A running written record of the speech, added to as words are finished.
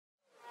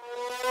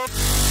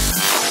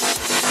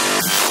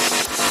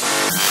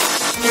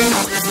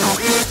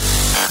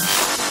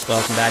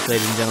Welcome back,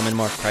 ladies and gentlemen.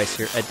 Mark Price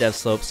here at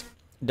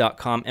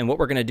devslopes.com. And what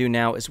we're going to do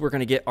now is we're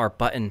going to get our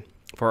button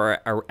for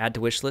our add to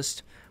wish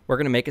list. We're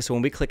going to make it so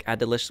when we click add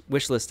to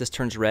wish list, this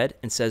turns red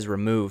and says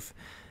remove.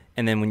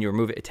 And then when you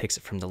remove it, it takes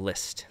it from the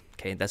list.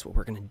 Okay, that's what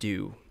we're going to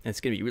do. And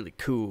it's going to be really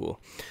cool.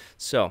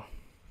 So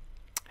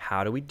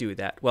how do we do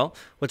that? Well,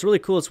 what's really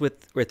cool is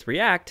with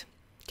React,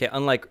 okay,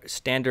 unlike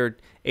standard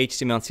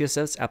HTML and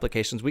CSS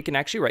applications, we can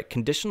actually write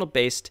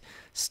conditional-based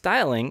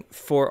styling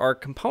for our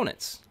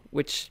components,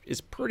 which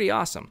is pretty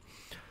awesome.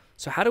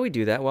 So how do we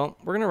do that? Well,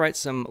 we're going to write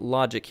some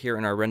logic here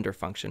in our render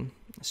function.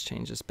 Let's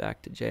change this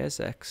back to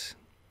JSX.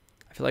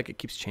 I feel like it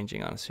keeps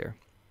changing on us here.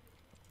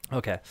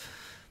 Okay,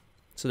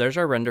 so there's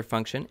our render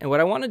function. And what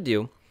I want to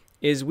do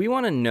is we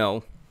want to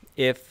know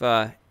if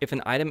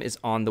an item is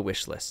on the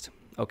wish list.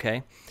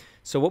 Okay,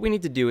 so what we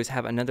need to do is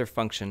have another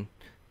function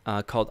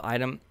called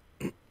item,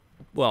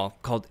 well,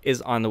 called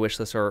is on the wish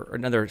list, or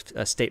another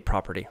state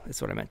property.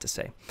 That's what I meant to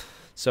say.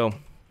 So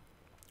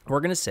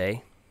we're going to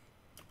say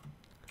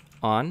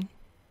on,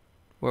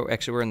 well,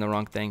 actually we're in the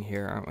wrong thing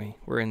here, aren't we?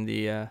 We're in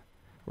the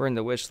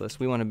wish list.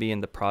 We want to be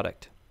in the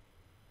product.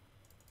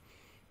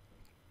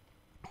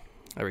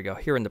 There we go,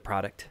 here in the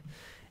product.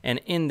 And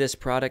in this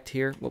product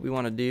here, what we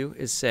want to do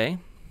is say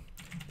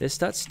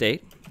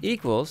this.state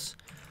equals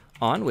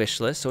on wish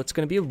list. So it's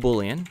going to be a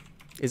Boolean.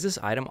 Is this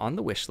item on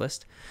the wish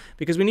list?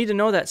 Because we need to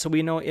know that so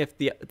we know if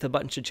the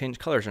button should change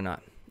colors or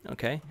not.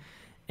 Okay.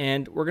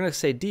 And we're going to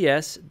say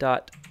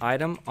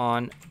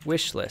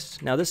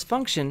ds.ItemOnWishlist. Now this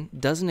function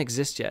doesn't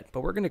exist yet,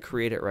 but we're going to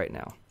create it right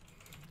now.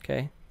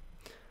 Okay.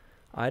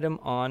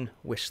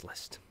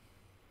 ItemOnWishlist.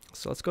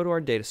 So let's go to our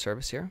data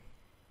service here.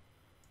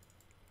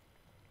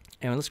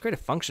 And let's create a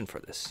function for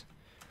this.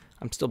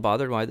 I'm still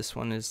bothered why this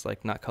one is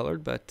like not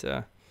colored, but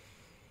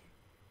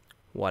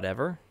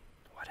whatever.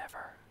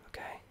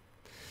 Okay.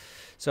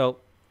 So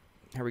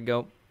here we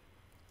go.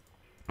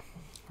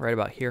 Right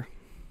about here.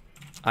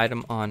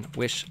 Item on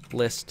wish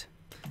list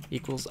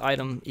equals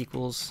item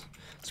equals.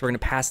 So we're going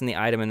to pass in the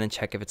item and then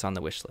check if it's on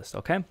the wish list.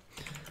 Okay.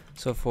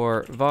 So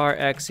for var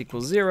x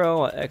equals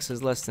 0, x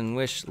is less than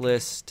wish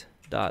list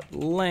dot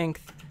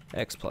length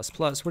x plus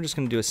plus. We're just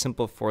going to do a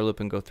simple for loop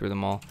and go through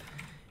them all.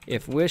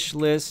 If wish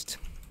list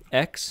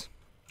x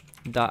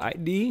dot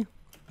id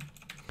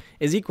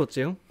is equal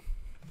to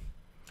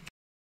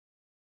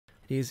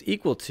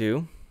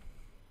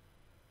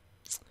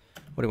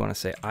what do we want to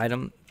say?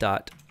 Item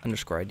dot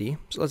underscore id.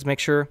 So let's make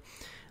sure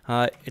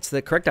it's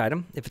the correct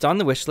item. If it's on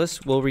the wish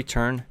list, we'll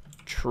return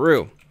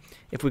true.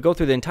 If we go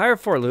through the entire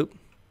for loop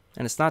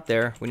and it's not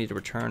there, we need to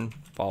return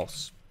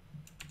false.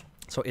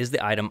 So is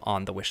the item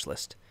on the wish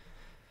list?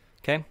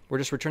 Okay, we're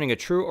just returning a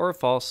true or a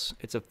false.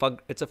 It's a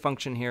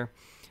function here,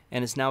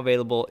 and it's now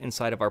available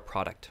inside of our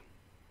product.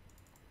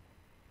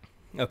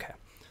 Okay,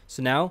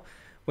 so now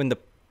when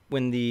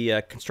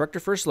the constructor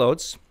first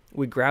loads,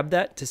 we grab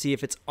that to see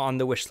if it's on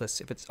the wish list,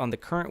 if it's on the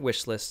current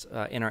wish list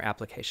in our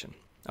application.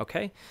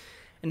 Okay,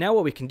 and now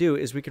what we can do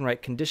is we can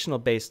write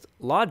conditional-based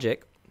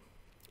logic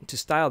to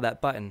style that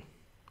button.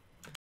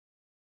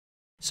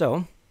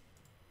 So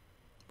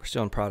we're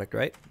still in product,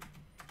 right?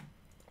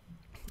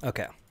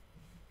 Okay.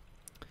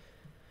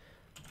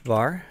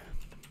 Var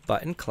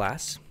button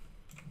class.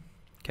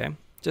 Okay,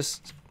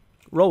 just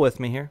roll with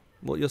me here.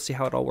 Well, you'll see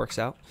how it all works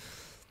out.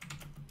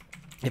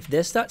 If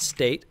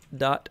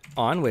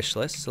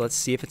this.state.onWishlist, so let's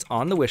see if it's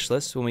on the wish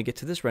list when we get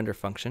to this render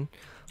function,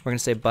 we're going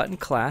to say button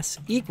class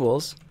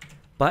equals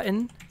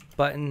button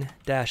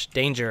dash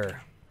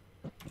danger.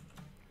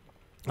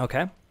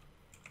 Okay.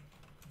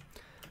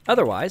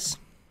 Otherwise,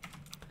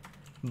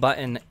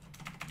 button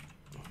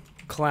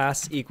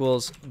class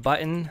equals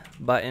button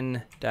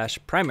dash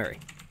primary.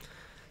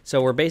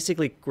 So we're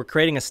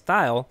creating a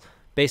style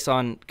based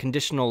on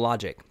conditional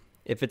logic.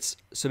 If it's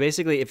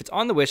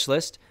on the wish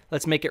list,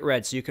 let's make it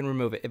red so you can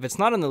remove it. If it's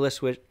not on the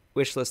wish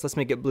list, let's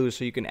make it blue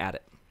so you can add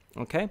it.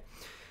 Okay?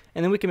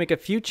 And then we can make a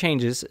few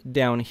changes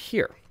down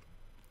here.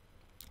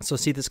 So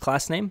see this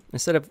class name?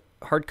 Instead of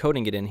hard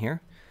coding it in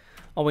here,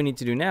 all we need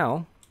to do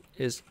now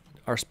is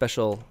our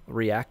special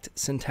React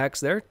syntax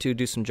there to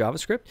do some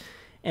JavaScript,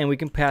 and we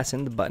can pass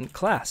in the button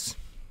class.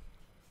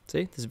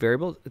 See, this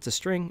variable, it's a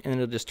string, and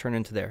it'll just turn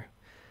into there.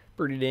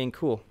 Pretty dang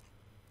cool.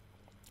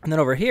 And then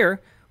over here,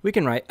 we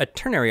can write a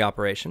ternary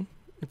operation.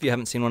 If you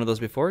haven't seen one of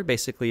those before, it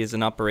basically is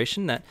an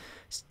operation that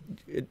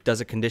it does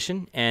a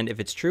condition, and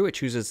if it's true, it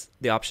chooses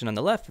the option on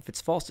the left. If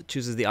it's false, it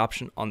chooses the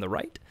option on the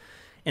right.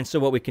 And so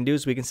what we can do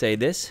is we can say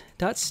this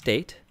dot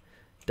state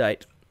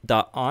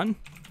dot on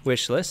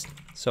wish list.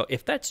 So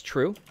if that's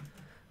true,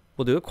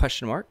 we'll do a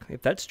question mark.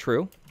 If that's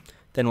true,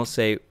 then we'll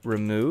say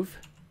remove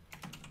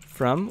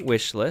from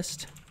wish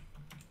list.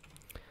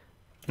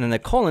 And then the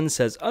colon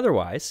says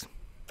otherwise.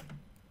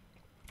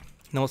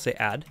 And then we'll say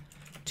add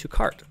to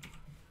cart.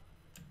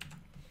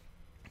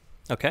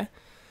 Okay,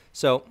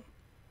 so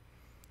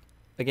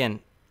again,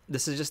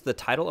 this is just the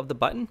title of the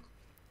button,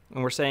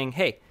 and we're saying,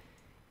 hey,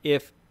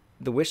 if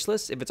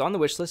it's on the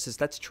wish list,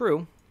 that's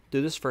true,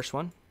 do this first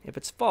one. If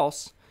it's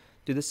false,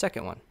 do the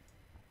second one.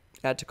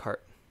 Add to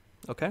cart.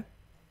 Okay,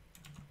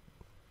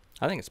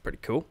 I think it's pretty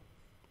cool.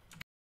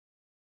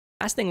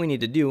 last thing we need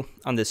to do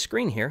on this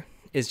screen here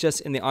is just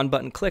in the on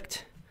button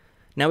clicked.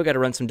 Now we got to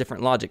run some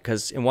different logic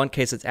because in one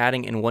case it's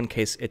adding, in one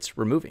case it's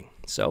removing.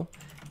 So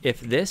if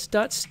this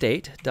dot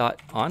state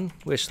dot on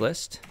wish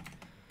list,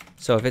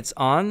 so if it's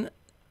on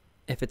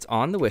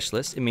the wish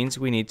list, it means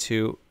we need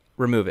to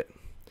remove it.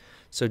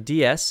 So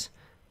ds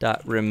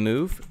dot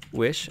remove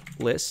wish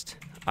list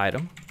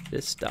item,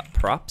 this dot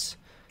props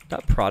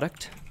dot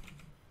product.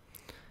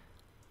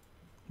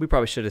 We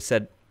probably should have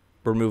said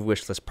remove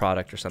wish list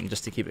product or something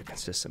just to keep it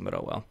consistent, but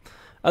oh well.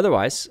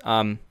 Otherwise,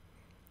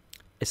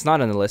 it's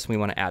not on the list. We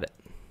want to add it.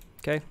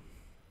 Okay.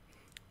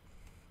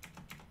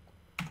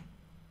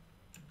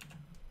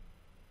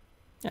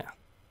 Yeah.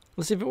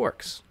 Let's see if it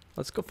works.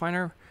 Let's go find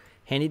our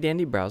handy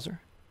dandy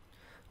browser.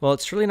 Well,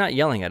 it's really not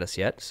yelling at us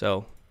yet,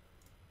 so.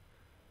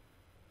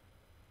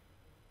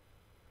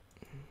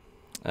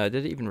 Did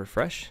it even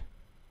refresh?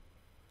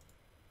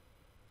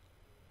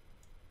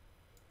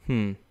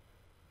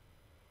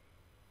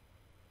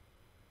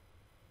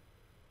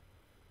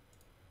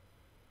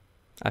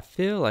 I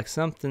feel like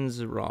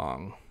something's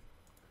wrong.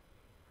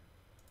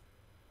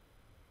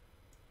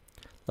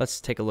 Let's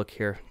take a look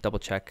here, double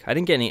check. I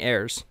didn't get any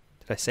errors.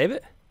 Did I save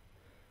it?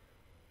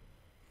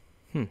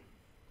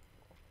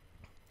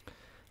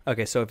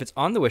 Okay, so if it's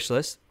on the wish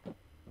list,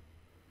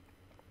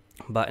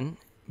 button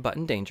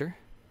danger.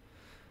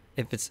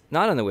 If it's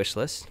not on the wish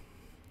list,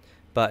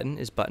 button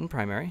is button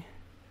primary.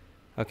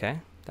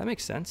 Okay, that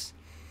makes sense.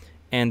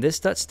 And this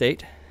dot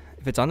state,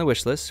 if it's on the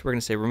wish list, we're going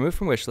to say remove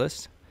from wish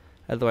list,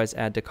 otherwise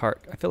add to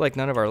cart. I feel like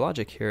none of our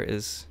logic here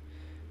is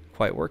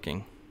quite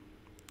working.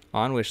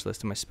 On wish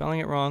list, am I spelling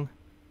it wrong?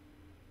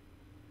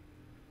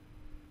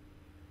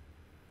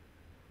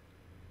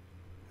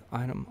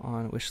 Item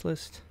on wish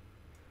list.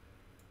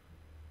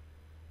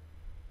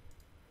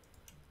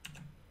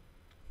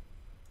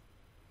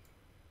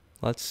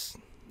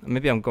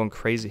 Maybe I'm going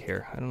crazy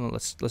here. I don't know.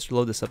 Let's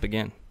load this up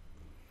again.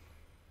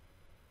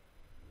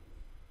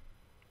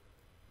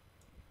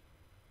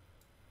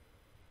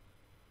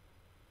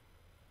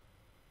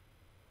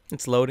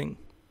 It's loading.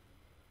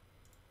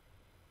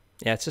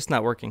 Yeah, it's just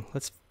not working.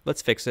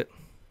 Let's fix it.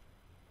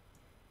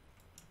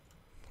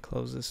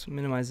 Close this,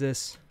 minimize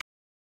this.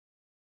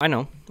 I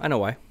know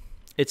why.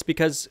 It's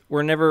because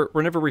we're never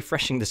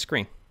refreshing the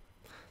screen.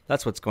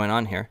 That's what's going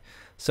on here.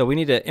 So we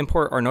need to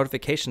import our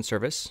notification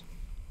service.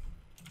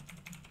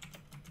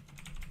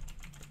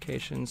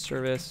 Notification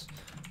service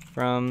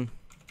from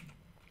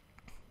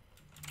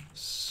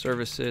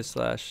services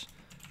slash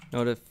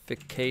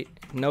notification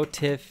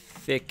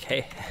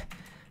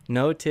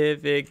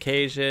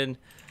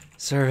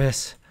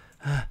service.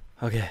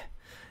 Okay,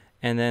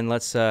 and then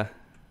let's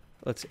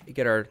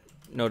get our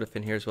notif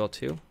in here as well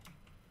too.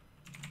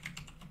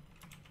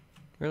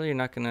 Really, you're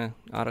not gonna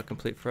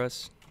autocomplete for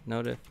us?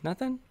 Notif,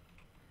 nothing?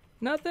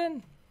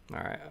 Nothing? All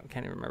right, I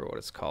can't even remember what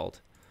it's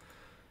called.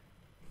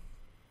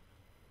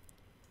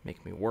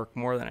 Make me work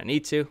more than I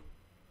need to.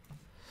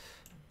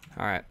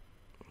 All right,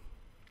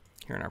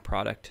 here in our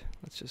product,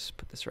 let's just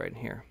put this right in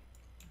here.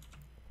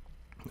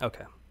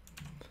 Okay,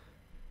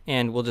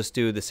 and we'll just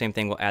do the same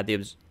thing. We'll add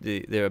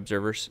the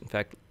observers. In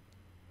fact,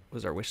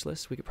 was our wish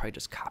list? We could probably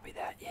just copy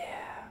that.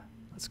 Yeah,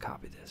 let's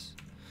copy this.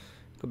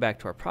 Go back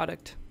to our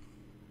product.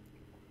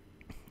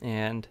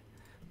 And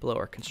below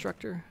our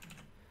constructor,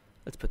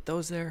 let's put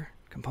those there.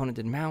 Component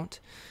did mount,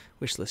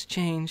 wish list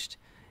changed,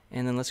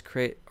 and then let's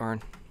create our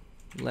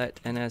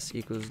let ns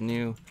equals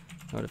new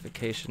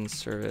notification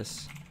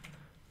service,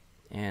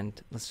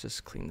 and let's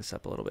just clean this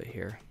up a little bit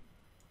here.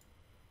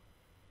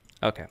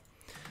 Okay,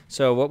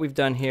 so what we've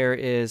done here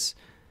is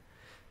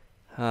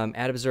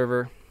add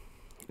observer,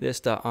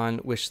 this dot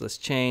on wish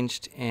list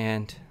changed,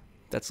 and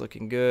that's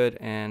looking good,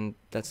 and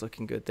that's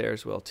looking good there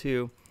as well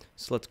too.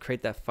 So let's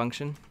create that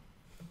function.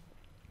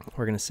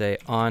 We're going to say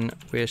on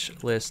wish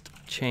list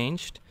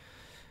changed,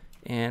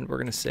 and we're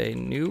going to say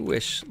new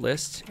wish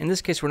list. In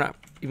this case, we're not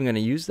even going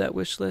to use that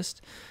wish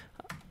list.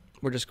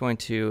 We're just going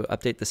to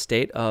update the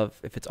state of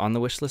if it's on the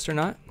wish list or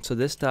not. So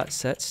this dot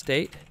set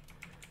state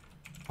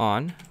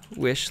on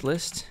wish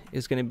list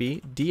is going to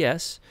be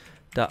ds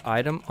dot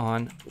item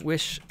on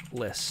wish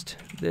list.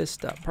 This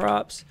dot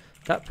props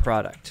dot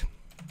product.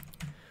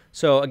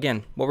 So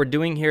again, what we're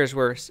doing here is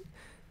we're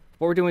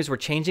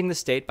changing the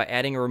state by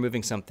adding or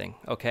removing something.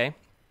 Okay.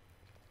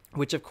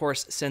 Which of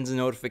course sends a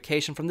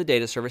notification from the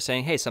data server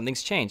saying, hey,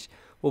 something's changed.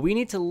 Well, we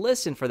need to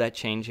listen for that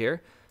change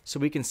here so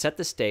we can set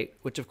the state,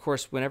 which of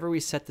course, whenever we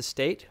set the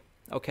state,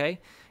 okay,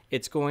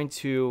 it's going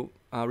to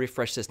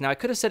refresh this. Now, I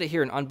could have set it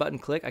here in on-button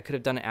click. I could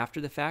have done it after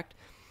the fact.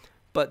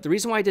 But the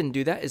reason why I didn't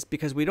do that is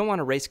because we don't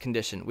want a race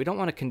condition. We don't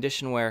want a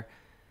condition where,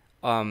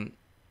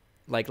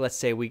 like, let's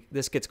say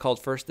this gets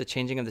called first, the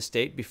changing of the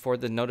state, before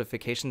the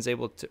notification's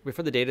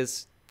before the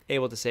data's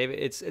able to save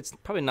it. It's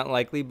probably not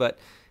likely, but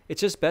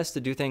it's just best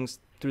to do things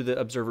through the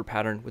observer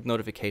pattern with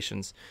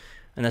notifications.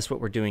 And that's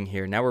what we're doing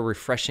here. Now we're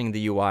refreshing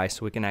the UI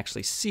so we can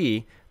actually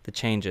see the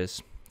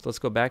changes. So let's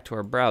go back to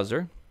our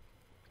browser,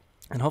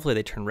 and hopefully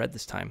they turn red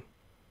this time.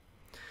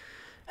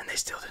 And they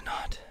still did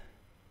not.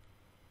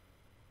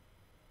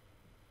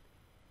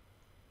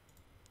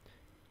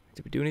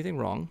 Did we do anything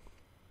wrong?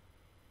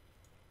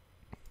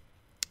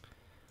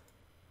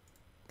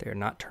 They're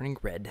not turning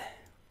red.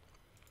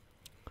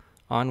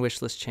 On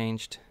wish list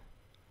changed.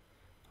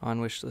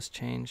 On wish list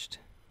changed.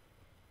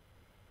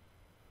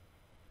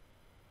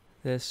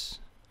 This.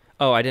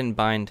 Oh, I didn't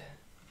bind.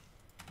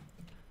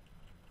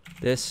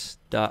 This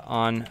dot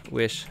on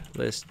wish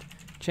list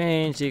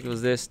change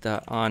equals this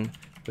dot on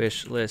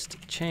wish list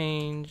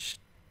change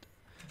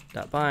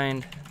dot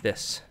bind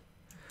this.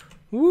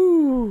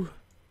 Woo!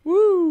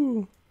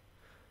 Woo!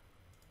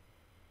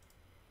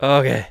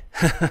 Okay.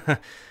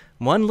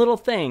 One little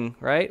thing,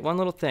 right? One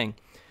little thing.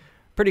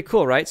 Pretty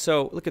cool, right?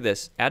 So look at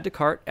this. Add to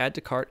cart, add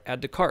to cart,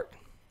 add to cart.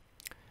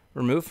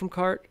 Remove from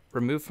cart,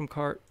 remove from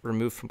cart,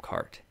 remove from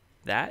cart.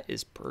 That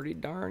is pretty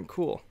darn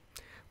cool.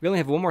 We only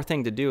have one more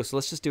thing to do, so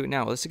let's just do it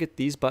now. Let's get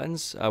these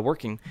buttons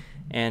working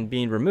and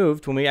being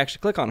removed when we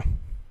actually click on them.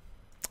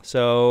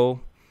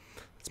 So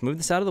let's move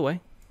this out of the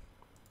way.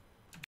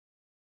 I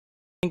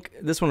think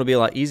this one will be a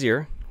lot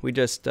easier. We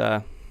just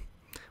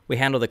we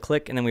handle the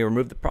click and then we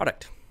remove the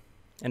product,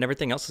 and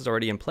everything else is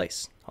already in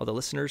place. All the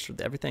listeners,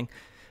 everything,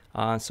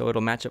 so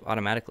it'll match up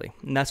automatically.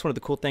 And that's one of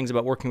the cool things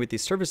about working with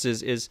these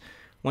services is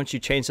once you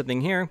change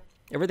something here,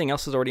 everything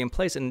else is already in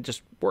place and it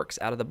just works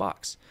out of the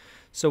box.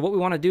 So what we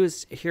want to do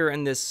is here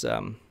in this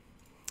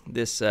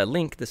this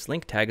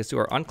link tag is do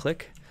our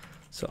onClick.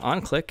 So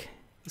onClick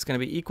is going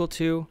to be equal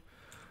to,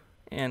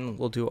 and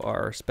we'll do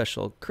our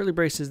special curly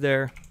braces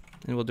there,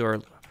 and we'll do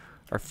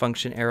our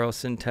function arrow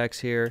syntax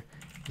here.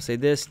 We'll say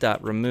this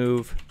dot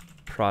remove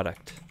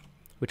product,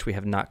 which we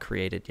have not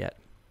created yet.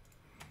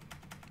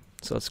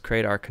 So let's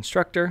create our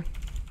constructor,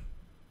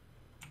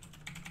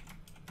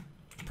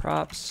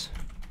 props,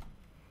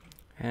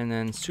 and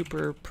then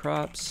super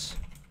props,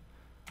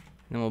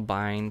 and then we'll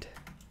bind.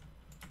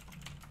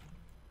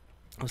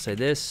 We'll say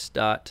this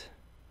dot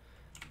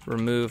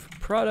remove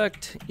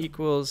product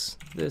equals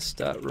this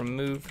dot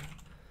remove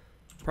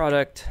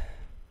product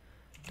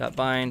dot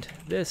bind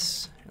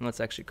this, and let's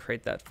actually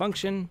create that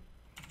function.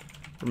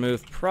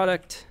 Remove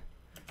product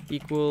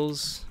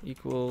equals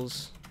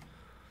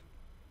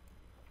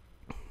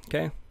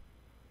okay.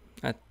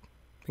 I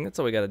think that's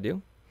all we got to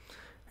do.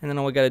 And then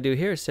all we got to do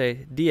here is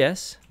say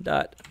ds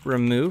dot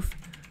remove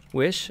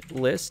wish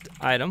list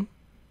item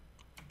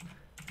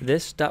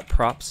this dot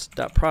props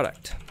dot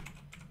product.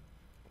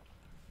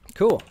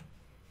 Cool.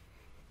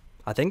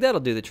 I think that'll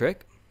do the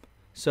trick.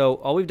 So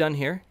all we've done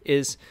here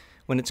is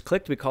when it's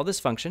clicked, we call this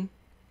function.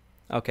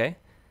 Okay,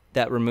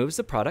 that removes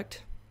the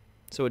product,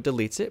 so it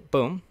deletes it.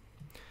 Boom.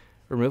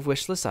 Remove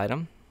wish list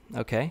item.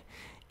 Okay,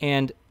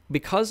 and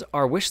because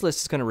our wish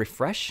list is going to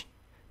refresh,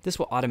 this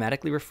will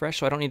automatically refresh,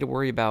 so I don't need to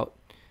worry about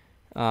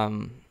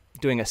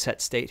doing a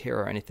set state here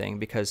or anything,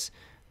 because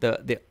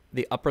the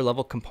upper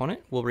level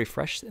component will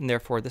refresh, and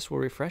therefore this will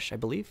refresh, I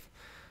believe.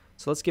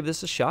 So let's give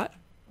this a shot.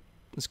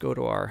 Let's go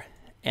to our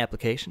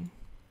application,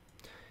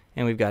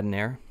 and we've got an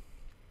error.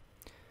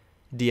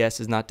 DS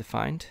is not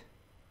defined.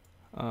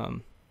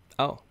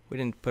 Oh, we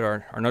didn't put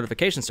our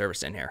notification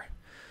service in here.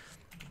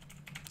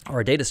 Or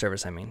our data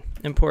service, I mean.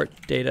 Import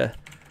data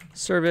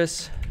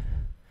service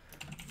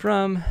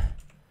from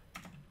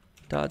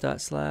 //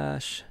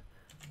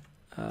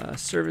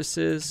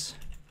 services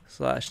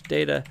 /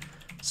 data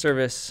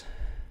service.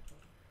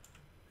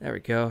 There we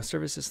go.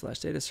 Services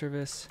 / data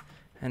service.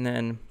 And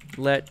then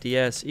let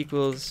ds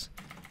equals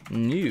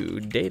new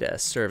data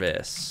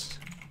service.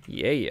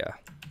 Yeah.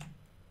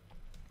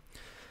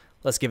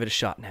 Let's give it a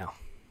shot now.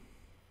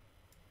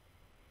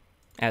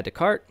 Add to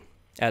cart,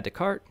 add to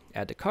cart,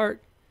 add to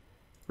cart.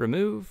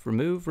 Remove,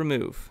 remove,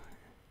 remove.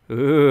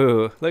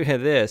 Ooh, look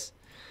at this.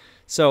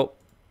 So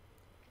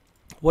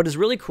what is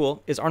really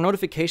cool is our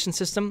notification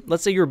system.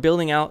 Let's say you're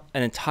building out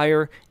an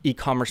entire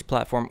e-commerce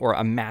platform or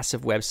a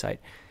massive website.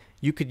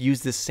 You could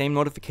use this same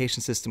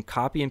notification system,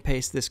 copy and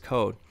paste this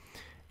code,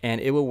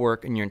 and it will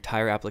work in your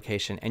entire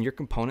application, and your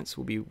components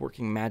will be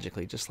working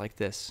magically just like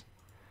this.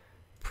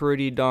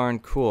 Pretty darn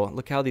cool.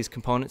 Look how these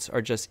components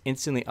are just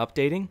instantly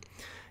updating,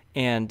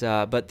 and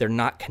but they're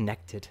not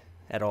connected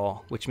at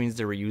all, which means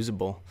they're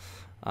reusable,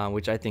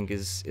 which I think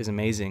is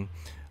amazing.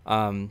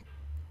 And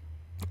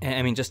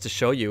I mean, just to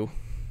show you,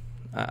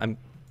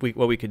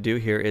 what we could do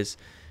here is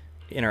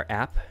in our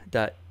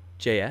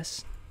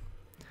app.js,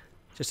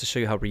 just to show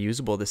you how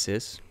reusable this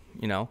is.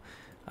 You know,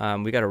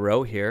 we got a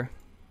row here.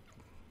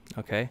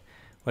 Okay,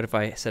 what if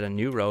I set a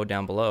new row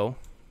down below?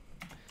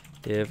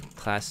 Div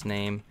class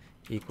name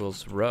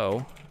equals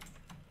row,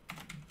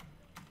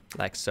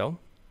 like so.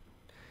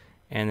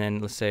 And then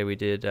let's say we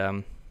did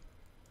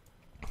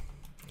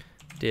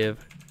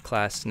div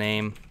class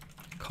name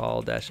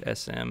call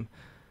 -sm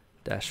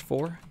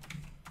 -4,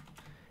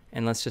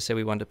 and let's just say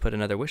we wanted to put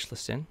another wish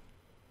list in,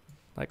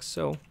 like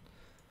so.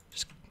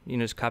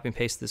 Just copy and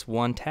paste this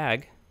one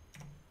tag.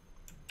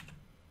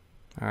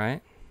 All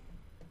right.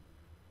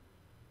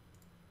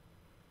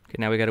 Okay,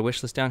 now we got a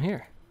wish list down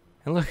here,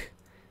 and look,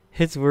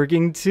 it's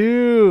working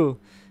too.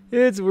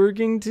 It's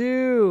working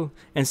too.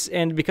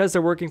 And because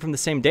they're working from the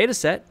same data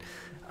set,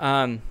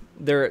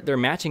 they're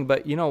matching.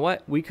 But you know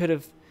what? We could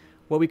have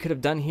what we could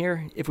have done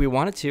here, if we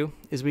wanted to,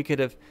 is we could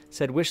have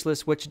said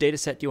wishlist, which data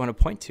set do you want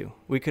to point to?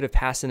 We could have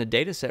passed in a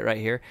data set right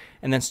here,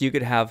 and then so you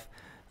could have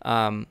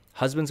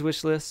husband's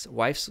wish list,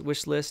 wife's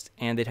wish list,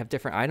 and they'd have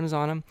different items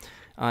on them.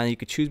 You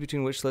could choose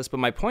between wish lists,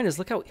 but my point is,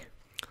 look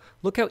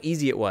how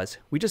easy it was.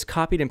 We just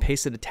copied and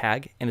pasted a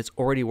tag, and it's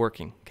already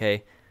working.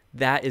 Okay,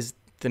 that is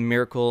the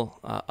miracle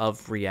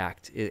of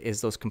React, is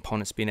those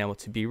components being able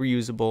to be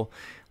reusable,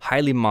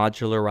 highly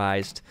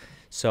modularized.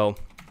 So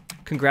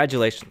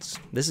congratulations,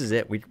 this is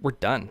it. We're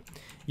done.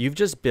 You've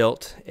just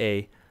built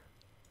a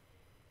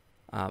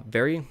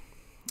very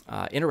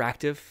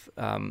interactive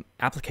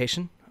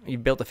application.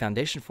 You've built a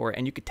foundation for it,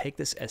 and you could take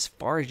this as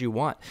far as you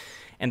want.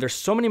 And there's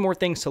so many more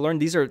things to learn.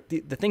 These are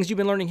the things you've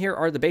been learning here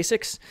are the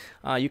basics.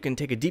 You can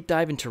take a deep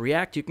dive into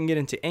React. You can get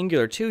into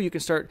Angular too. You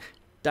can start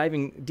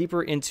diving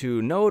deeper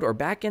into Node or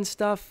backend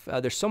stuff.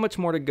 There's so much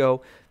more to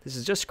go. This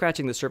is just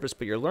scratching the surface,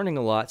 but you're learning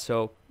a lot.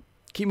 So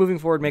keep moving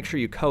forward. Make sure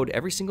you code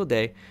every single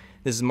day.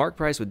 This is Mark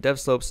Price with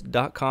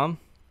DevSlopes.com.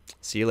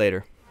 See you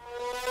later.